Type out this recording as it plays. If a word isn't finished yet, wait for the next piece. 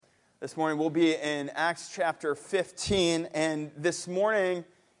This morning we'll be in Acts chapter 15, and this morning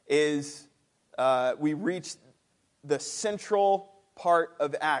is we reach the central part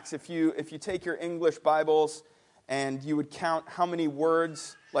of Acts. If you take your English Bibles and you would count how many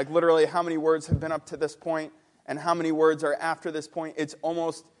words, like literally how many words have been up to this point and how many words are after this point, it's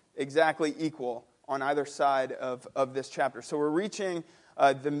almost exactly equal on either side of this chapter. So we're reaching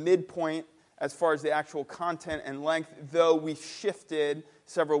the midpoint as far as the actual content and length, though we shifted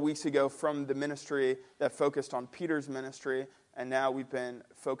several weeks ago from the ministry that focused on Peter's ministry, and now we've been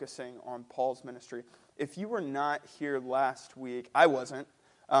focusing on Paul's ministry. If you were not here last week, I wasn't,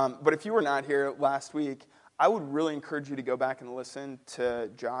 but if you were not here last week, I would really encourage you to go back and listen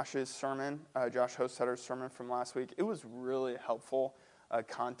to Josh's sermon, Josh Hostetter's sermon from last week. It was really helpful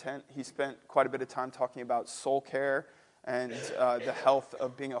content. He spent quite a bit of time talking about soul care and the health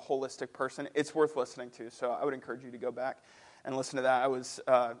of being a holistic person. It's worth listening to, so I would encourage you to go back and listen to that.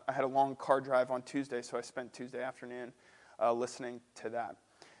 I had a long car drive on Tuesday, so I spent Tuesday afternoon listening to that.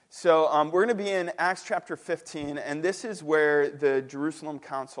 So we're going to be in Acts chapter 15, and this is where the Jerusalem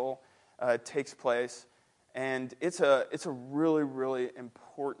Council takes place, and it's a really, really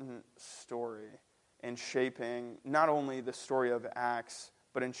important story in shaping not only the story of Acts,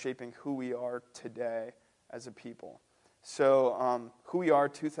 but in shaping who we are today as a people. So who we are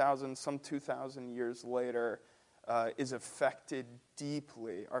 2,000 years later is affected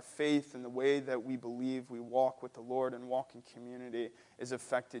deeply. Our faith and the way that we believe we walk with the Lord and walk in community is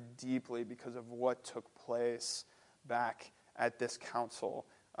affected deeply because of what took place back at this council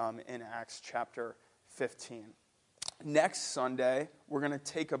in Acts chapter 15. Next Sunday, we're going to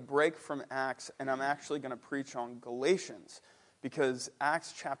take a break from Acts, and I'm actually going to preach on Galatians, because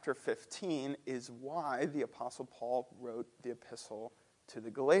Acts chapter 15 is why the Apostle Paul wrote the epistle to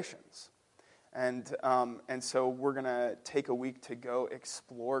the Galatians. And so we're going to take a week to go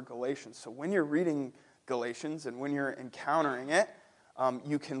explore Galatians. So when you're reading Galatians and when you're encountering it,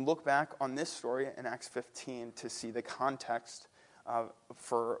 you can look back on this story in Acts 15 to see the context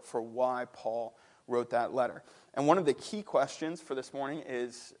for why Paul wrote that letter. And one of the key questions for this morning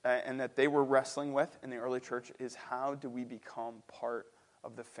is, and that they were wrestling with in the early church, is how do we become part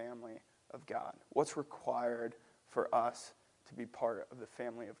of the family of God? What's required for us to be part of the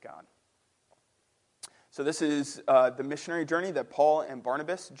family of God? So this is the missionary journey that Paul and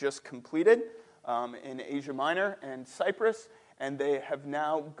Barnabas just completed in Asia Minor and Cyprus, and they have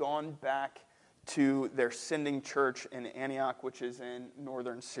now gone back to their sending church in Antioch, which is in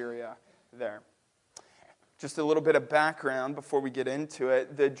northern Syria there. Just a little bit of background before we get into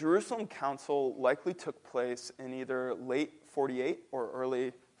it. The Jerusalem Council likely took place in either late 48 or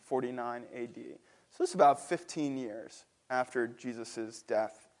early 49 AD. So this is about 15 years after Jesus'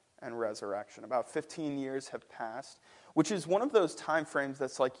 death and resurrection. About 15 years have passed, which is one of those time frames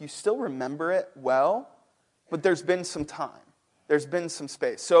that's like you still remember it well, but there's been some time. There's been some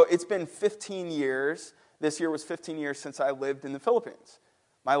space. So it's been 15 years. This year was 15 years since I lived in the Philippines.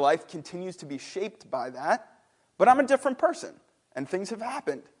 My life continues to be shaped by that, but I'm a different person, and things have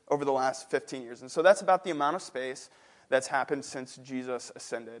happened over the last 15 years. And so that's about the amount of space that's happened since Jesus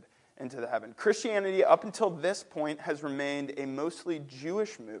ascended into the heaven. Christianity, up until this point, has remained a mostly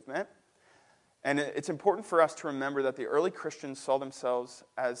Jewish movement, and it's important for us to remember that the early Christians saw themselves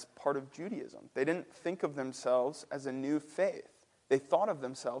as part of Judaism. They didn't think of themselves as a new faith. They thought of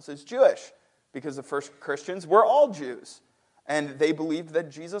themselves as Jewish, because the first Christians were all Jews. And they believed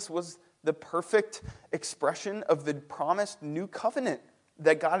that Jesus was the perfect expression of the promised new covenant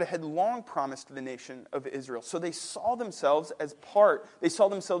that God had long promised to the nation of Israel. So they saw themselves as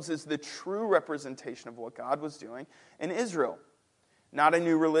the true representation of what God was doing in Israel. Not a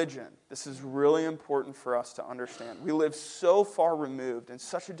new religion. This is really important for us to understand. We live so far removed in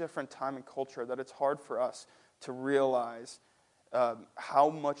such a different time and culture that it's hard for us to realize how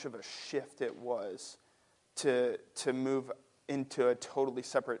much of a shift it was to move into a totally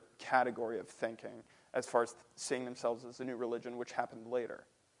separate category of thinking as far as seeing themselves as a new religion, which happened later.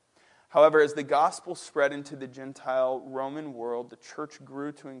 However, as the gospel spread into the Gentile Roman world, the church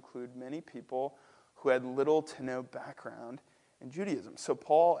grew to include many people who had little to no background in Judaism. So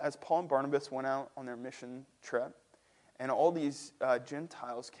as Paul and Barnabas went out on their mission trip, and all these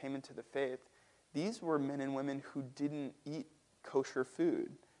Gentiles came into the faith, these were men and women who didn't eat kosher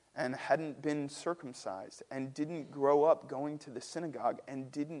food and hadn't been circumcised and didn't grow up going to the synagogue and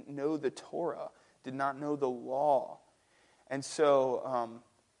didn't know the Torah, did not know the law. And so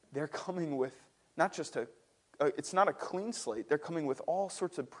they're coming with not just it's not a clean slate. They're coming with all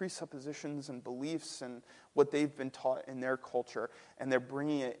sorts of presuppositions and beliefs and what they've been taught in their culture, and they're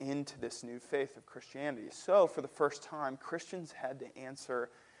bringing it into this new faith of Christianity. So for the first time, Christians had to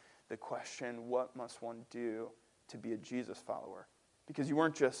answer the question, what must one do to be a Jesus follower? Because you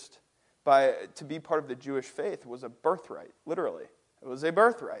weren't just, to be part of the Jewish faith was a birthright, literally. It was a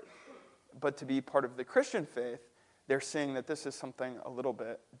birthright. But to be part of the Christian faith, they're saying that this is something a little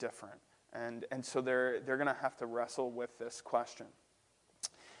bit different. And so they're going to have to wrestle with this question.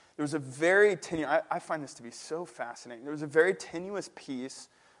 There was a very tenuous, I find this to be so fascinating. There was a very tenuous peace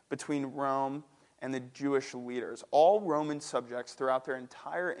between Rome and the Jewish leaders. All Roman subjects throughout their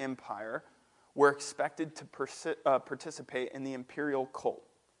entire empire were expected to participate in the imperial cult.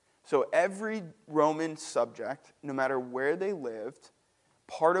 So every Roman subject, no matter where they lived,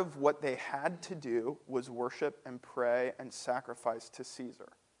 part of what they had to do was worship and pray and sacrifice to Caesar.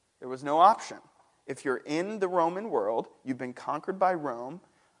 There was no option. If you're in the Roman world, you've been conquered by Rome,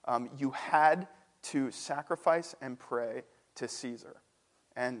 you had to sacrifice and pray to Caesar.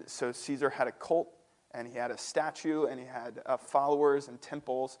 And so Caesar had a cult, and he had a statue, and he had followers and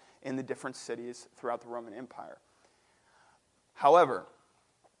temples in the different cities throughout the Roman Empire. However,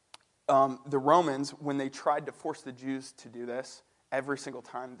 the Romans, when they tried to force the Jews to do this, every single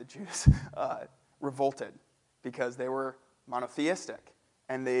time the Jews revolted because they were monotheistic.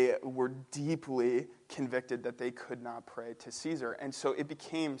 And they were deeply convicted that they could not pray to Caesar. And so it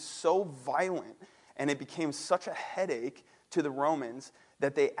became so violent, and it became such a headache to the Romans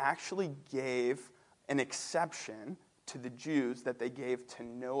that they actually gave an exception to the Jews that they gave to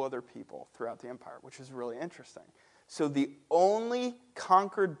no other people throughout the empire, which is really interesting. So the only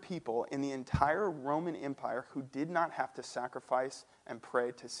conquered people in the entire Roman Empire who did not have to sacrifice and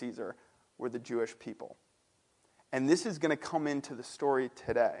pray to Caesar were the Jewish people. And this is going to come into the story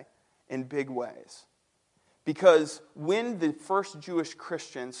today in big ways. Because when the first Jewish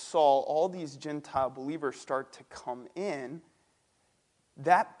Christians saw all these Gentile believers start to come in,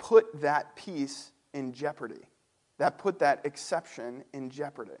 that put that peace in jeopardy. That put that exception in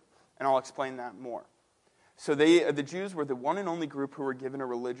jeopardy. And I'll explain that more. So the Jews were the one and only group who were given a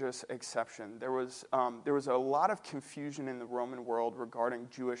religious exception. There was a lot of confusion in the Roman world regarding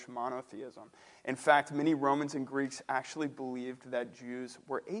Jewish monotheism. In fact, many Romans and Greeks actually believed that Jews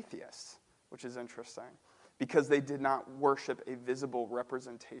were atheists, which is interesting, because they did not worship a visible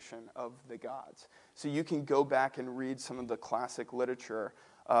representation of the gods. So you can go back and read some of the classic literature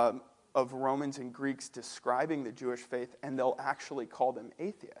of Romans and Greeks describing the Jewish faith, and they'll actually call them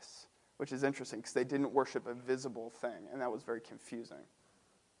atheists, which is interesting because they didn't worship a visible thing, and that was very confusing.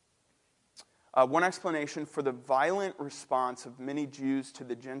 One explanation for the violent response of many Jews to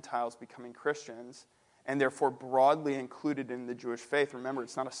the Gentiles becoming Christians, and therefore broadly included in the Jewish faith, remember,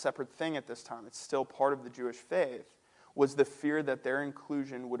 it's not a separate thing at this time, it's still part of the Jewish faith, was the fear that their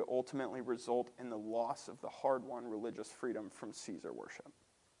inclusion would ultimately result in the loss of the hard-won religious freedom from Caesar worship.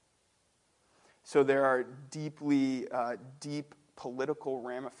 So there are deep political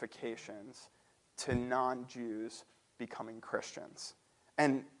ramifications to non-Jews becoming Christians.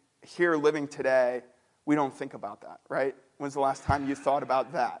 And here living today, we don't think about that, right? When's the last time you thought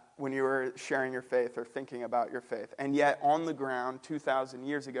about that when you were sharing your faith or thinking about your faith? And yet on the ground, 2,000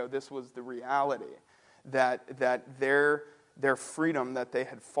 years ago, this was the reality, that their freedom that they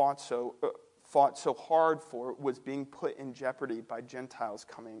had fought so hard for was being put in jeopardy by Gentiles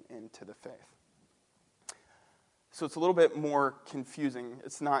coming into the faith. So it's a little bit more confusing.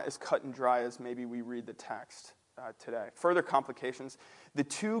 It's not as cut and dry as maybe we read the text today. Further complications. The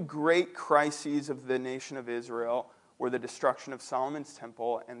two great crises of the nation of Israel were the destruction of Solomon's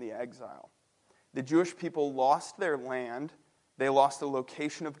temple and the exile. The Jewish people lost their land. They lost the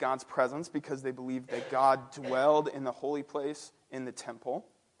location of God's presence because they believed that God dwelled in the holy place in the temple.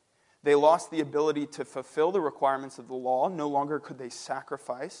 They lost the ability to fulfill the requirements of the law. No longer could they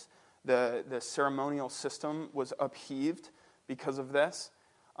sacrifice. The ceremonial system was upheaved because of this.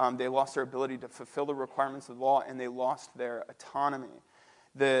 They lost their ability to fulfill the requirements of the law, and they lost their autonomy.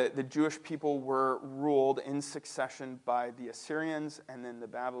 The Jewish people were ruled in succession by the Assyrians, and then the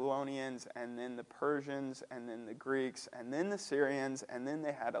Babylonians, and then the Persians, and then the Greeks, and then the Syrians, and then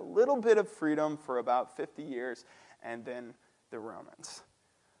they had a little bit of freedom for about 50 years, and then the Romans.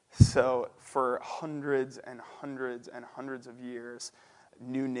 So for hundreds and hundreds and hundreds of years,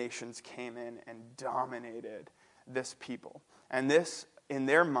 new nations came in and dominated this people. And this, in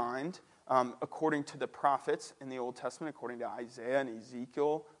their mind, according to the prophets in the Old Testament, according to Isaiah and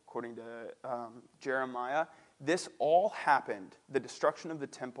Ezekiel, according to Jeremiah, this all happened, the destruction of the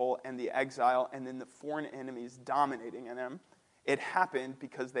temple and the exile and then the foreign enemies dominating in them. It happened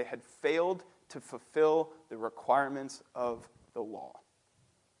because they had failed to fulfill the requirements of the law.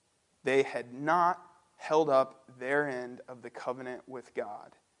 They had not held up their end of the covenant with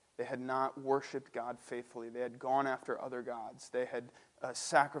God. They had not worshipped God faithfully. They had gone after other gods. They had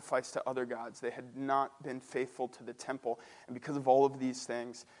sacrificed to other gods. They had not been faithful to the temple. And because of all of these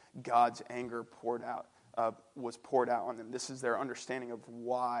things, God's anger was poured out on them. This is their understanding of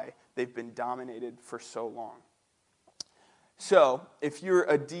why they've been dominated for so long. So, if you're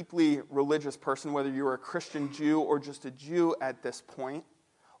a deeply religious person, whether you're a Christian Jew or just a Jew at this point,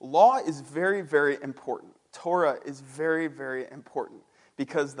 law is very, very important. Torah is very, very important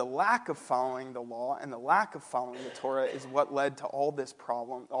because the lack of following the law and the lack of following the Torah is what led to all these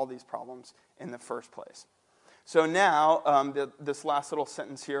problems in the first place. So now, this last little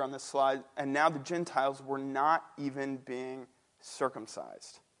sentence here on this slide, and now the Gentiles were not even being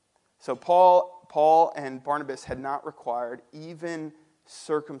circumcised. So Paul and Barnabas had not required even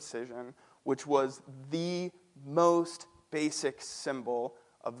circumcision, which was the most basic symbol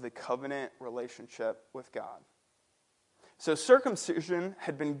of the covenant relationship with God. So circumcision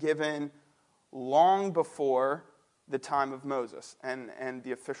had been given long before the time of Moses and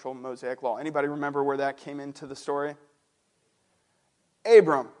the official Mosaic law. Anybody remember where that came into the story?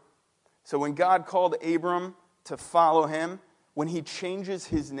 Abram. So when God called Abram to follow him, when he changes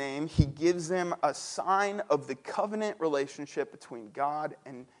his name, he gives them a sign of the covenant relationship between God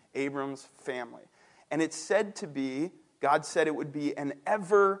and Abram's family. And it's said to be, God said it would be an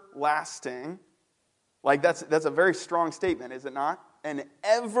everlasting, like that's a very strong statement, is it not? An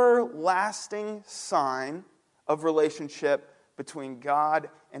everlasting sign of relationship between God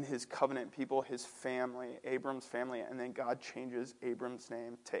and his covenant people, his family, Abram's family, and then God changes Abram's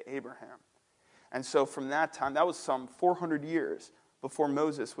name to Abraham. And so from that time, that was some 400 years before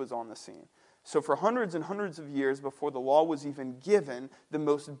Moses was on the scene. So for hundreds and hundreds of years before the law was even given, the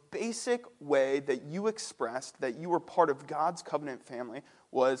most basic way that you expressed that you were part of God's covenant family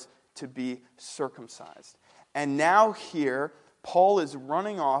was to be circumcised. And now here, Paul is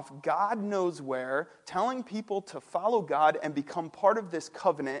running off, God knows where, telling people to follow God and become part of this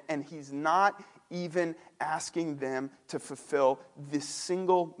covenant, and he's not even asking them to fulfill this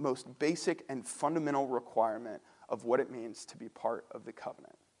single, most basic and fundamental requirement of what it means to be part of the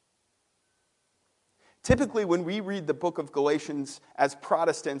covenant. Typically, when we read the book of Galatians as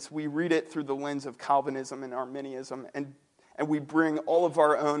Protestants, we read it through the lens of Calvinism and Arminianism, and we bring all of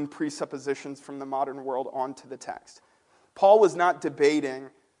our own presuppositions from the modern world onto the text. Paul was not debating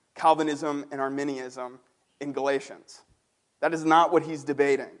Calvinism and Arminianism in Galatians. That is not what he's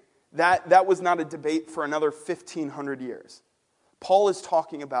debating. That was not a debate for another 1,500 years. Paul is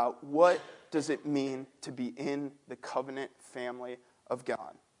talking about what does it mean to be in the covenant family of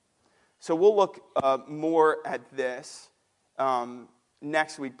God. So we'll look more at this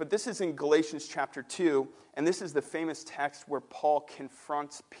next week, but this is in Galatians chapter 2, and this is the famous text where Paul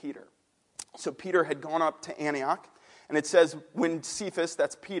confronts Peter. So Peter had gone up to Antioch, and it says, when Cephas,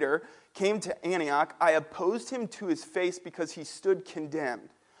 that's Peter, came to Antioch, I opposed him to his face because he stood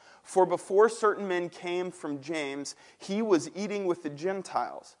condemned. For before certain men came from James, he was eating with the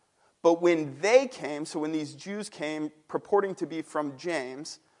Gentiles. But when they came, so when these Jews came purporting to be from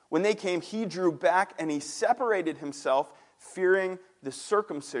James, when they came, he drew back and he separated himself, fearing the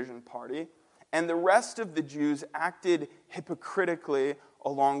circumcision party. And the rest of the Jews acted hypocritically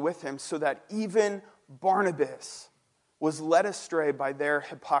along with him, so that even Barnabas was led astray by their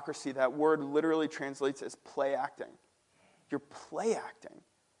hypocrisy. That word literally translates as play acting. You're play acting.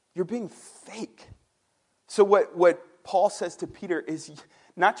 You're being fake. So what Paul says to Peter is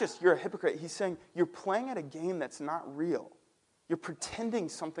not just you're a hypocrite. He's saying you're playing at a game that's not real. You're pretending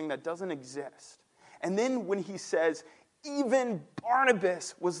something that doesn't exist. And then when he says, even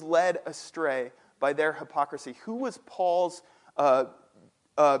Barnabas was led astray by their hypocrisy. Who was Paul's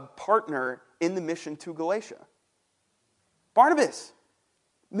partner in the mission to Galatia? Barnabas.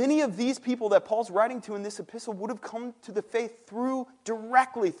 Many of these people that Paul's writing to in this epistle would have come to the faith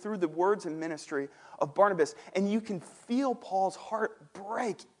directly through the words and ministry of Barnabas. And you can feel Paul's heart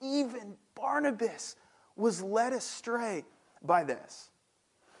break. Even Barnabas was led astray by this.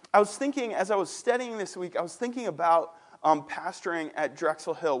 I was thinking, as I was studying this week, I was thinking about pastoring at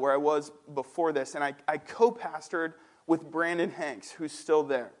Drexel Hill, where I was before this. And I co-pastored with Brandon Hanks, who's still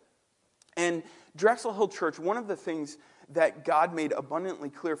there. And Drexel Hill Church, one of the things that God made abundantly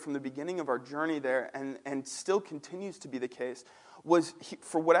clear from the beginning of our journey there, and still continues to be the case, was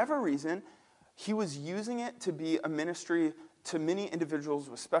for whatever reason, he was using it to be a ministry to many individuals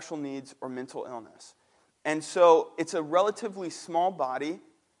with special needs or mental illness. And so it's a relatively small body,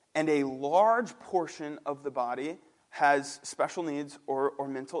 and a large portion of the body has special needs or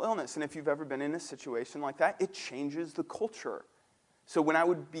mental illness. And if you've ever been in a situation like that, it changes the culture. So when I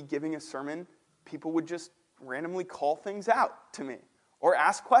would be giving a sermon, people would just randomly call things out to me, or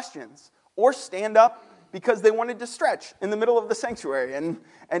ask questions, or stand up because they wanted to stretch in the middle of the sanctuary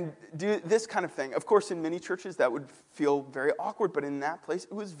and do this kind of thing. Of course, in many churches, that would feel very awkward, but in that place,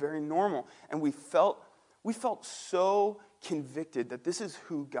 it was very normal. And we felt so convicted that this is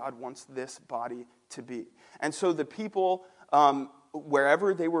who God wants this body to be. And so the people,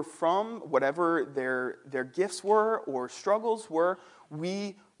 wherever they were from, whatever their gifts were or struggles were,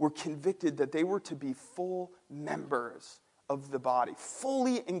 we were convicted that they were to be full members of the body,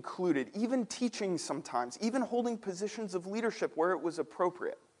 fully included, even teaching sometimes, even holding positions of leadership where it was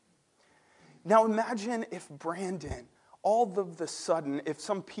appropriate. Now imagine if Brandon, all of the sudden, if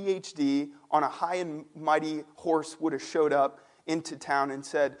some PhD on a high and mighty horse would have showed up into town and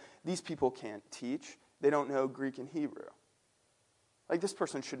said, these people can't teach, they don't know Greek and Hebrew. Like, this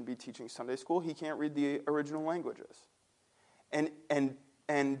person shouldn't be teaching Sunday school, he can't read the original languages. And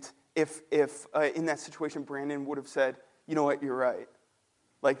if in that situation Brandon would have said, you know what, you're right.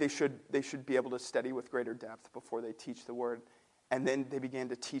 Like, they should be able to study with greater depth before they teach the word. And then they began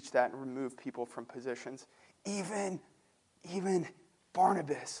to teach that and remove people from positions. Even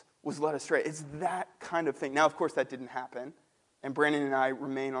Barnabas was led astray. It's that kind of thing. Now, of course, that didn't happen. And Brandon and I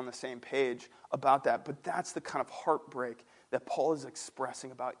remain on the same page about that. But that's the kind of heartbreak that Paul is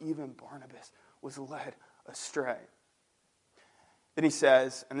expressing about even Barnabas was led astray. Then he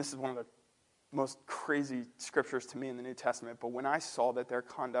says, and this is one of the most crazy scriptures to me in the New Testament, but when I saw that their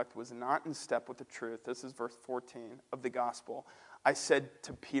conduct was not in step with the truth, this is verse 14 of the gospel, I said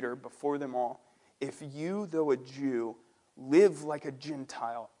to Peter before them all, if you, though a Jew, live like a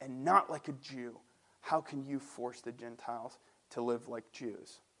Gentile and not like a Jew, how can you force the Gentiles to live like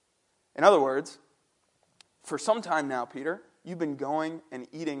Jews? In other words, for some time now, Peter, you've been going and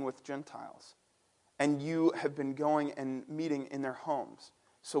eating with Gentiles, and you have been going and meeting in their homes.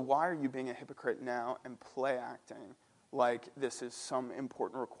 So why are you being a hypocrite now and play acting like this is some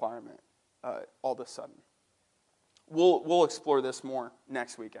important requirement all of a sudden? We'll explore this more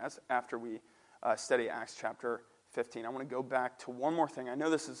next week after we study Acts chapter 15. I want to go back to one more thing. I know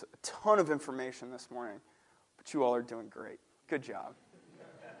this is a ton of information this morning, but you all are doing great. Good job.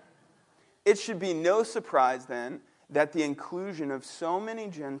 It should be no surprise then that the inclusion of so many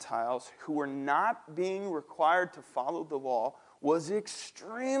Gentiles who were not being required to follow the law was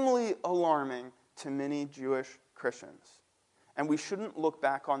extremely alarming to many Jewish Christians. And we shouldn't look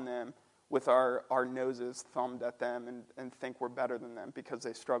back on them with our noses thumbed at them and think we're better than them because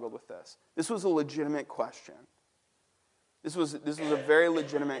they struggled with this. This was a legitimate question. This was a very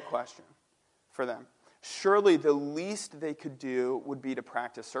legitimate question for them. Surely the least they could do would be to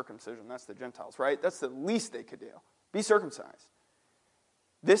practice circumcision. That's the Gentiles, right? That's the least they could do. Be circumcised.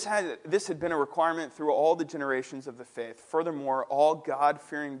 This had been a requirement through all the generations of the faith. Furthermore, all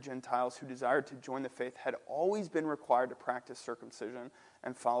God-fearing Gentiles who desired to join the faith had always been required to practice circumcision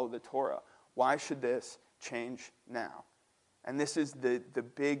and follow the Torah. Why should this change now? And this is the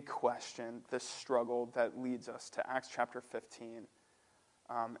big question, the struggle that leads us to Acts chapter 15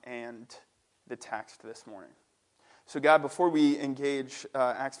 and the text this morning. So God, before we engage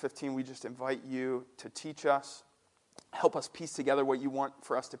Acts 15, we just invite you to teach us. Help us piece together what you want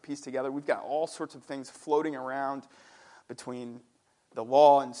for us to piece together. We've got all sorts of things floating around between the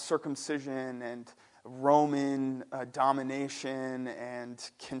law and circumcision and Roman domination and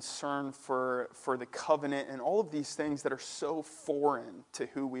concern for the covenant and all of these things that are so foreign to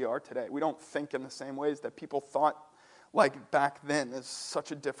who we are today. We don't think in the same ways that people thought like back then. It's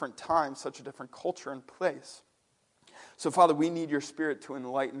such a different time, such a different culture and place. So, Father, we need your Spirit to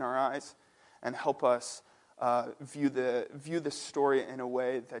enlighten our eyes and help us view the story in a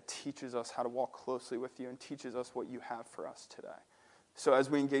way that teaches us how to walk closely with you and teaches us what you have for us today. So as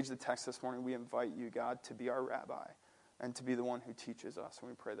we engage the text this morning, we invite you, God, to be our rabbi and to be the one who teaches us. And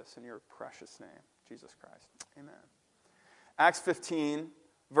we pray this in your precious name, Jesus Christ. Amen. Acts 15,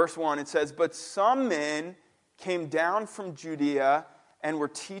 verse 1, it says, but some men came down from Judea and were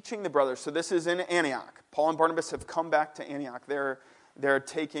teaching the brothers. So this is in Antioch. Paul and Barnabas have come back to Antioch. They're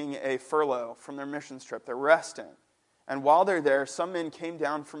taking a furlough from their missions trip. They're resting. And while they're there, some men came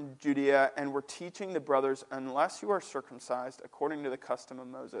down from Judea and were teaching the brothers, unless you are circumcised according to the custom of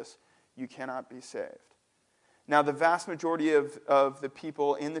Moses, you cannot be saved. Now, the vast majority of the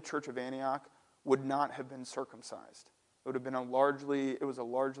people in the church of Antioch would not have been circumcised. It was a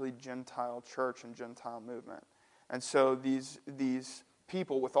largely Gentile church and Gentile movement. And so these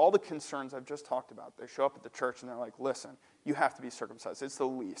people, with all the concerns I've just talked about, they show up at the church and they're like, listen, you have to be circumcised. It's the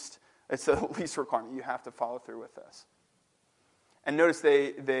least. It's the least requirement. You have to follow through with this. And notice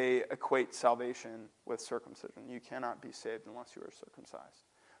they equate salvation with circumcision. You cannot be saved unless you are circumcised.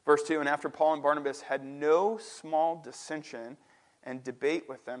 Verse 2, and after Paul and Barnabas had no small dissension, and debate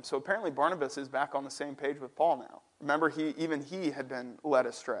with them. So apparently Barnabas is back on the same page with Paul now. Remember, he had been led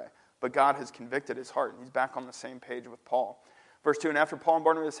astray, but God has convicted his heart, and he's back on the same page with Paul. Verse 2, and after Paul and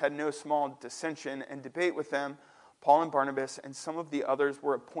Barnabas had no small dissension and debate with them, Paul and Barnabas and some of the others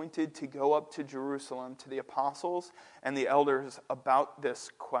were appointed to go up to Jerusalem to the apostles and the elders about this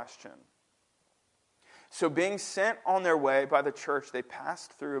question. So being sent on their way by the church, they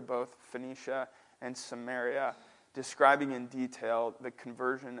passed through both Phoenicia and Samaria, describing in detail the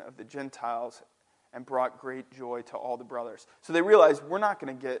conversion of the Gentiles, and brought great joy to all the brothers. So they realized, we're not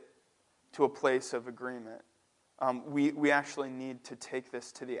going to get to a place of agreement. We actually need to take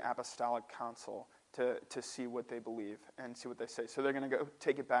this to the Apostolic Council to see what they believe and see what they say. So they're going to go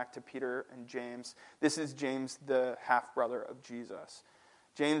take it back to Peter and James. This is James, the half-brother of Jesus.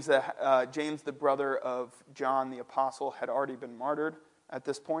 James, the brother of John the Apostle, had already been martyred at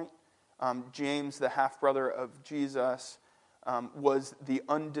this point. James, the half-brother of Jesus, was the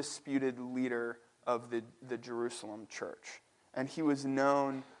undisputed leader of the Jerusalem church. And he was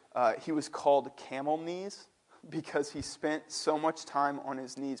known, he was called Camel Knees because he spent so much time on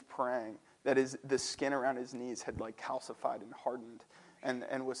his knees praying that the skin around his knees had calcified and hardened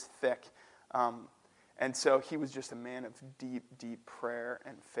and was thick. And so he was just a man of deep, deep prayer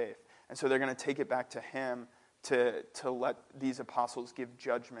and faith. And so they're going to take it back to him to let these apostles give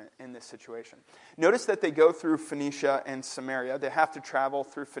judgment in this situation. Notice that they go through Phoenicia and Samaria. They have to travel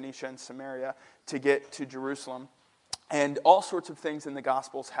through Phoenicia and Samaria to get to Jerusalem. And all sorts of things in the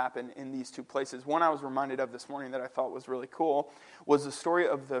Gospels happen in these two places. One I was reminded of this morning that I thought was really cool was the story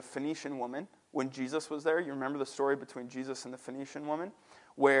of the Phoenician woman when Jesus was there. You remember the story between Jesus and the Phoenician woman?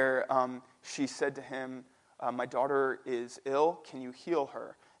 Where she said to him, my daughter is ill, can you heal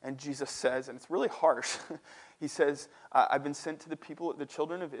her? And Jesus says, and it's really harsh, he says, I've been sent to the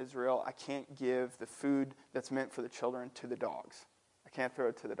children of Israel. I can't give the food that's meant for the children to the dogs. I can't throw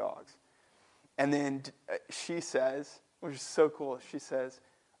it to the dogs. And then she says, which is so cool, she says,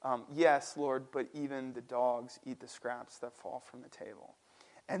 yes, Lord, but even the dogs eat the scraps that fall from the table.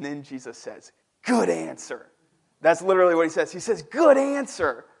 And then Jesus says, good answer. That's literally what he says. He says, good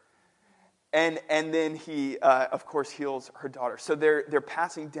answer. And then he, of course, heals her daughter. So they're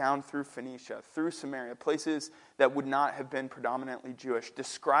passing down through Phoenicia, through Samaria, places that would not have been predominantly Jewish,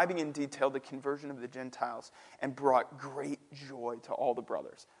 describing in detail the conversion of the Gentiles, and brought great joy to all the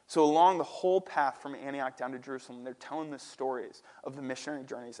brothers. So along the whole path from Antioch down to Jerusalem, they're telling the stories of the missionary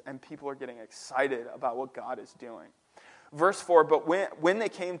journeys, and people are getting excited about what God is doing. Verse 4, but when they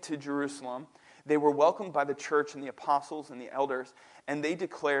came to Jerusalem, they were welcomed by the church and the apostles and the elders, and they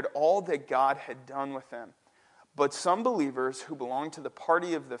declared all that God had done with them. But some believers who belonged to the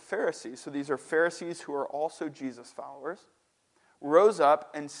party of the Pharisees, so these are Pharisees who are also Jesus followers, rose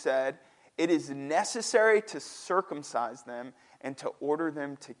up and said, it is necessary to circumcise them and to order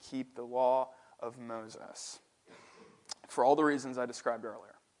them to keep the law of Moses, for all the reasons I described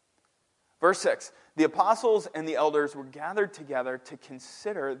earlier. Verse 6, the apostles and the elders were gathered together to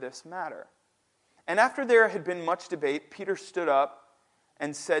consider this matter. And after there had been much debate, Peter stood up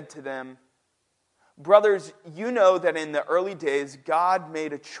and said to them, brothers, you know that in the early days God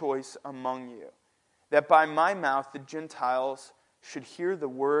made a choice among you, that by my mouth the Gentiles should hear the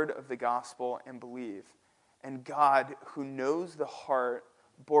word of the gospel and believe. And God, who knows the heart,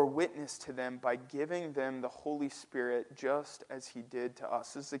 bore witness to them by giving them the Holy Spirit just as he did to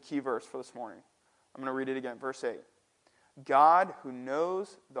us. This is the key verse for this morning. I'm going to read it again, verse 8. God, who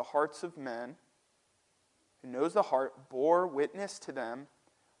knows the hearts of men, who knows the heart, bore witness to them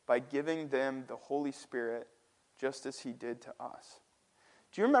by giving them the Holy Spirit just as he did to us.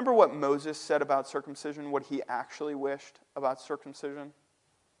 Do you remember what Moses said about circumcision, what he actually wished about circumcision?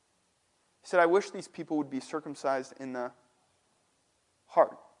 He said, I wish these people would be circumcised in the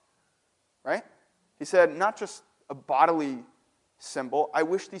heart, right? He said, not just a bodily symbol, I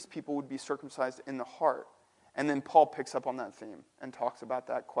wish these people would be circumcised in the heart. And then Paul picks up on that theme and talks about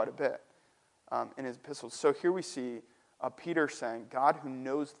that quite a bit in his epistles. So here we see Peter saying, God who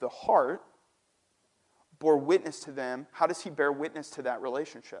knows the heart bore witness to them. How does he bear witness to that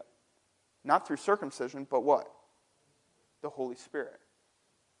relationship? Not through circumcision, but what? The Holy Spirit.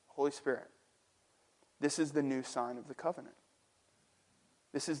 Holy Spirit. This is the new sign of the covenant.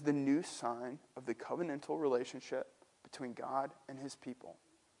 This is the new sign of the covenantal relationship between God and his people,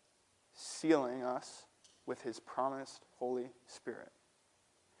 sealing us with his promised Holy Spirit.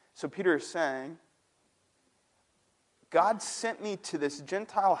 So Peter is saying, God sent me to this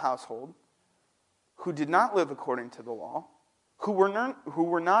Gentile household who did not live according to the law, who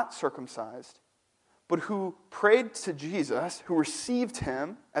were not circumcised, but who prayed to Jesus, who received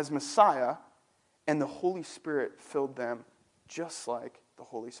him as Messiah, and the Holy Spirit filled them just like the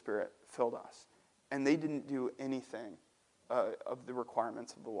Holy Spirit filled us. And they didn't do anything of the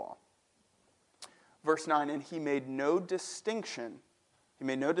requirements of the law. Verse 9, and he made no distinction. He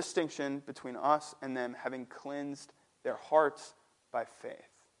made no distinction between us and them, having cleansed their hearts by faith.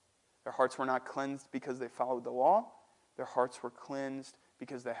 Their hearts were not cleansed because they followed the law. Their hearts were cleansed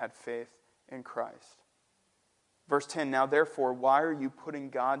because they had faith in Christ. Verse 10, now therefore, why are you putting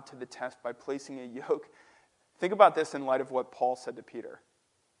God to the test by placing a yoke? Think about this in light of what Paul said to Peter.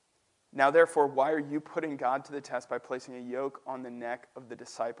 Now therefore, why are you putting God to the test by placing a yoke on the neck of the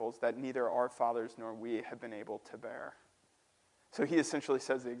disciples that neither our fathers nor we have been able to bear? So he essentially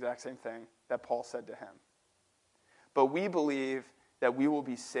says the exact same thing that Paul said to him. But we believe that we will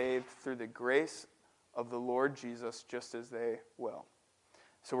be saved through the grace of the Lord Jesus, just as they will.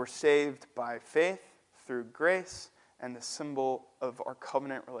 So we're saved by faith through grace, and the symbol of our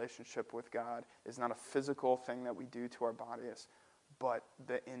covenant relationship with God is not a physical thing that we do to our bodies, but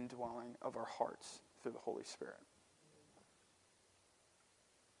the indwelling of our hearts through the Holy Spirit.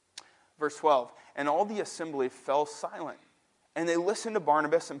 Verse 12, and all the assembly fell silent, and they listened to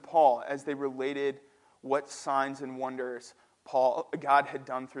Barnabas and Paul as they related what signs and wonders God had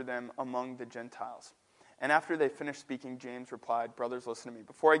done through them among the Gentiles. And after they finished speaking, James replied, brothers, listen to me.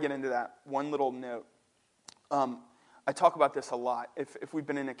 Before I get into that, one little note. I talk about this a lot. If we've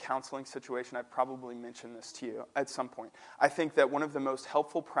been in a counseling situation, I've probably mentioned this to you at some point. I think that one of the most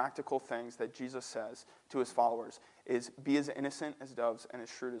helpful practical things that Jesus says to his followers is be as innocent as doves and as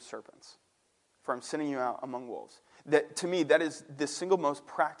shrewd as serpents, for I'm sending you out among wolves. That, to me, that is the single most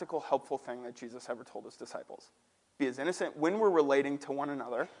practical, helpful thing that Jesus ever told his disciples. Be as innocent when we're relating to one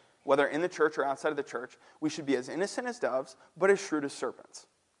another, whether in the church or outside of the church. We should be as innocent as doves, but as shrewd as serpents.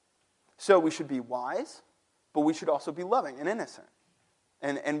 So we should be wise, but we should also be loving and innocent.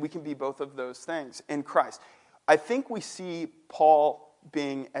 And we can be both of those things in Christ. I think we see Paul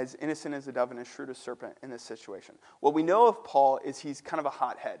being as innocent as a dove and as shrewd as a serpent in this situation. What we know of Paul is he's kind of a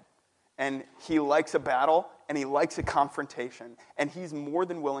hothead. And he likes a battle, and he likes a confrontation. And he's more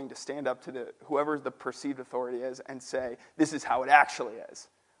than willing to stand up to whoever the perceived authority is and say, this is how it actually is.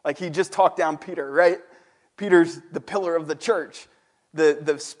 Like he just talked down Peter, right? Peter's the pillar of the church,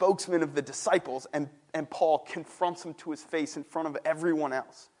 the spokesman of the disciples, and Paul confronts him to his face in front of everyone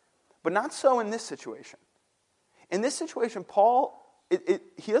else. But not so in this situation. In this situation, Paul,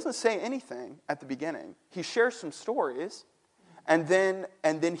 he doesn't say anything at the beginning. He shares some stories, and then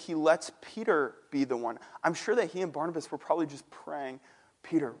he lets Peter be the one. I'm sure that he and Barnabas were probably just praying,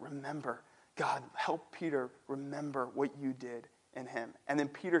 Peter, remember. God, help Peter remember what you did in him. And then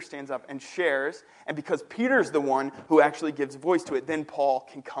Peter stands up and shares, and because Peter's the one who actually gives voice to it, then Paul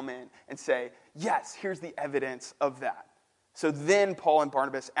can come in and say, yes, here's the evidence of that. So then Paul and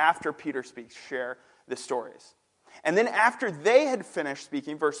Barnabas, after Peter speaks, share the stories. And then after they had finished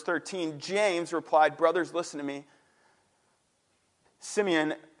speaking, verse 13, James replied, brothers, listen to me.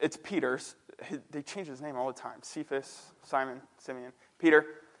 Simeon, it's Peter's. They change his name all the time. Cephas, Simon, Simeon. Peter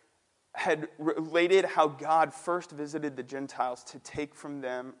had related how God first visited the Gentiles to take from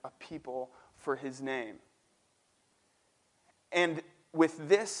them a people for his name. And with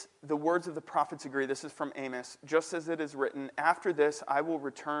this, the words of the prophets agree. This is from Amos. Just as it is written, after this I will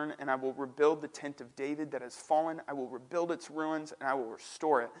return and I will rebuild the tent of David that has fallen. I will rebuild its ruins and I will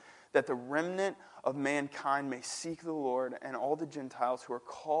restore it, that the remnant of mankind may seek the Lord, and all the Gentiles who are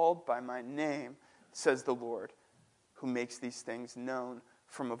called by my name, says the Lord, who makes these things known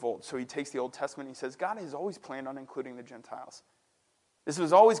from of old. So he takes the Old Testament and he says, God has always planned on including the Gentiles. This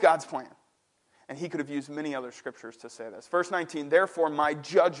was always God's plan. And he could have used many other scriptures to say this. Verse 19, therefore my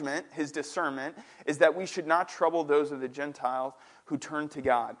judgment, his discernment, is that we should not trouble those of the Gentiles who turn to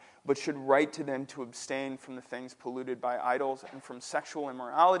God, but should write to them to abstain from the things polluted by idols and from sexual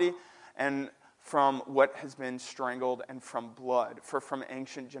immorality and from what has been strangled and from blood. For from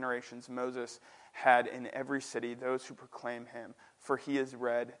ancient generations Moses had in every city those who proclaim him, for he is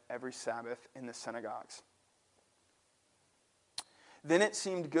read every Sabbath in the synagogues. Then it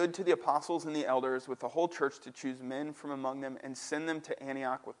seemed good to the apostles and the elders with the whole church to choose men from among them and send them to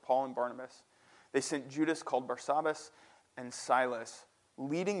Antioch with Paul and Barnabas. They sent Judas called Barsabbas and Silas,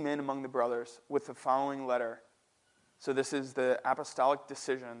 leading men among the brothers, with the following letter. So this is the apostolic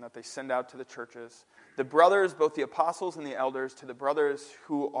decision that they send out to the churches. The brothers, both the apostles and the elders, to the brothers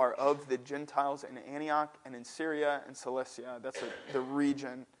who are of the Gentiles in Antioch and in Syria and Cilicia. That's the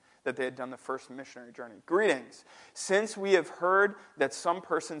region that they had done the first missionary journey. Greetings. Since we have heard that some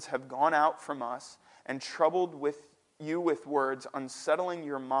persons have gone out from us and troubled you with words, unsettling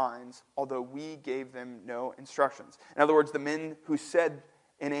your minds, although we gave them no instructions. In other words, the men who said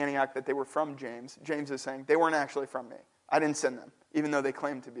in Antioch that they were from James is saying, they weren't actually from me. I didn't send them, even though they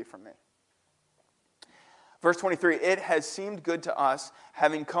claim to be from me. Verse 23, it has seemed good to us,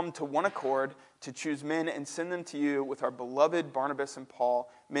 having come to one accord, to choose men and send them to you with our beloved Barnabas and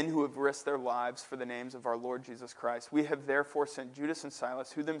Paul, men who have risked their lives for the names of our Lord Jesus Christ. We have therefore sent Judas and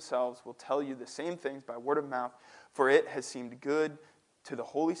Silas, who themselves will tell you the same things by word of mouth, for it has seemed good to the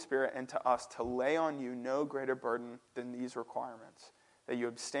Holy Spirit and to us to lay on you no greater burden than these requirements, that you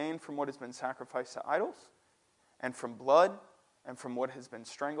abstain from what has been sacrificed to idols, and from blood, and from what has been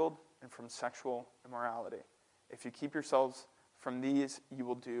strangled, and from sexual immorality. If you keep yourselves from these, you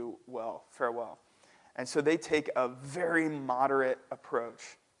will do well. Farewell. And so they take a very moderate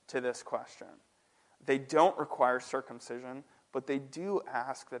approach to this question. They don't require circumcision, but they do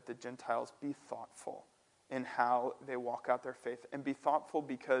ask that the Gentiles be thoughtful in how they walk out their faith, and be thoughtful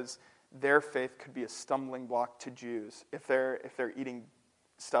because their faith could be a stumbling block to Jews if they're eating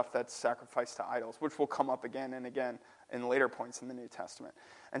stuff that's sacrificed to idols, which will come up again and again in later points in the New Testament.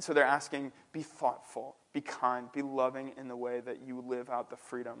 And so they're asking, be thoughtful, be kind, be loving in the way that you live out the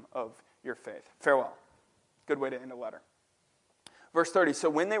freedom of your faith. Farewell. Good way to end a letter. Verse 30, so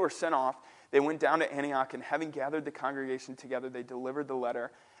when they were sent off, they went down to Antioch, and having gathered the congregation together, they delivered the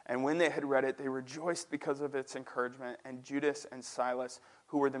letter. And when they had read it, they rejoiced because of its encouragement. And Judas and Silas,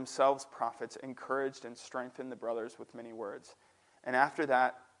 who were themselves prophets, encouraged and strengthened the brothers with many words. And after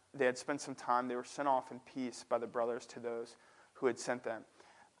that, they had spent some time. They were sent off in peace by the brothers to those who had sent them.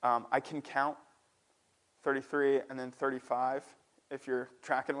 I can count 33 and then 35 if you're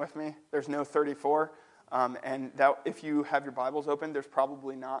tracking with me. There's no 34. And that, if you have your Bibles open, there's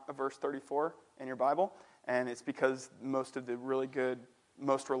probably not a verse 34 in your Bible. And it's because most of the really good,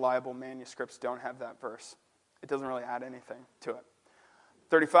 most reliable manuscripts don't have that verse. It doesn't really add anything to it.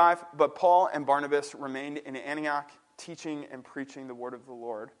 35, but Paul and Barnabas remained in Antioch, teaching and preaching the word of the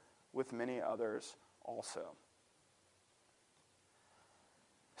Lord with many others also.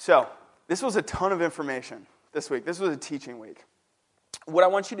 So, this was a ton of information this week. This was a teaching week. What I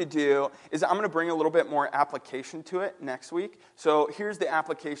want you to do is I'm going to bring a little bit more application to it next week. So, here's the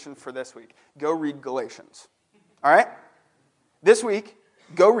application for this week. Go read Galatians. All right? This week,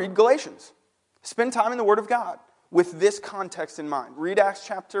 go read Galatians. Spend time in the Word of God with this context in mind. Read Acts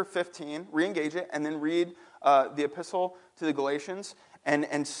chapter 15, re-engage it, and then read the epistle to the Galatians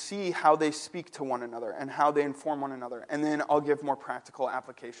and see how they speak to one another and how they inform one another. And then I'll give more practical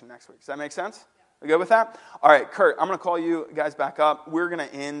application next week. Does that make sense? We good with that? All right, Kurt, I'm going to call you guys back up. We're going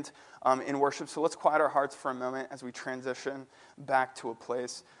to end in worship. So let's quiet our hearts for a moment as we transition back to a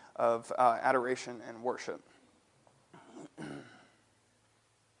place of adoration and worship.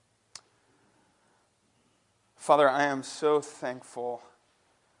 Father, I am so thankful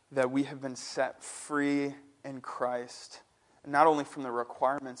that we have been set free in Christ, not only from the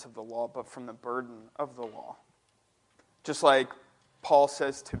requirements of the law, but from the burden of the law. Just like Paul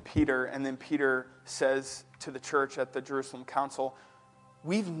says to Peter, and then Peter says to the church at the Jerusalem Council,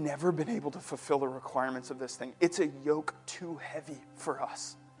 we've never been able to fulfill the requirements of this thing. It's a yoke too heavy for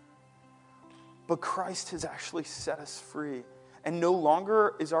us. But Christ has actually set us free. And no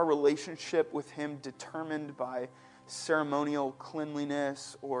longer is our relationship with Him determined by ceremonial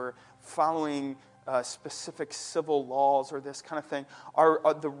cleanliness or following specific civil laws or this kind of thing.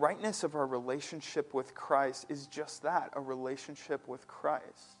 The rightness of our relationship with Christ is just that, a relationship with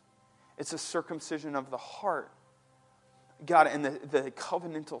Christ. It's a circumcision of the heart. God, and the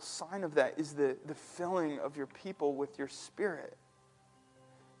covenantal sign of that is the filling of your people with your Spirit.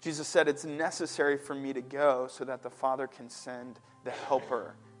 Jesus said, it's necessary for me to go so that the Father can send the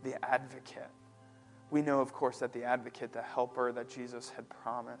helper, the advocate. We know, of course, that the advocate, the helper that Jesus had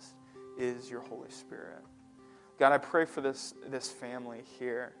promised, is your Holy Spirit. God, I pray for this family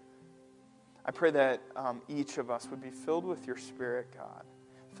here. I pray that each of us would be filled with your Spirit, God.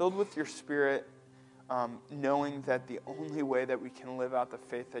 Filled with your Spirit, knowing that the only way that we can live out the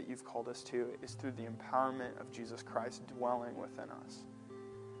faith that you've called us to is through the empowerment of Jesus Christ dwelling within us.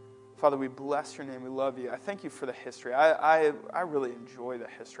 Father, we bless your name. We love you. I thank you for the history. I really enjoy the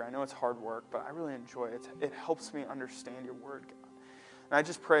history. I know it's hard work, but I really enjoy it. It helps me understand your word, God. And I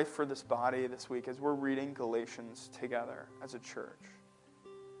just pray for this body this week as we're reading Galatians together as a church.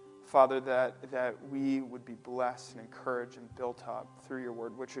 Father, that we would be blessed and encouraged and built up through your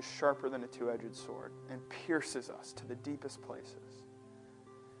word, which is sharper than a two-edged sword and pierces us to the deepest places.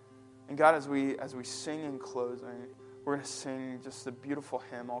 And God, as we sing in closing, we're going to sing just the beautiful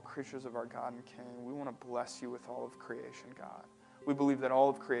hymn, All Creatures of Our God and King. We want to bless you with all of creation, God. We believe that all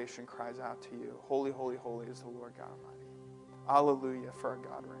of creation cries out to you. Holy, holy, holy is the Lord God Almighty. Alleluia, for our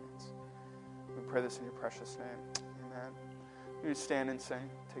God reigns. We pray this in your precious name. Amen. We stand and sing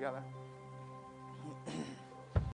together.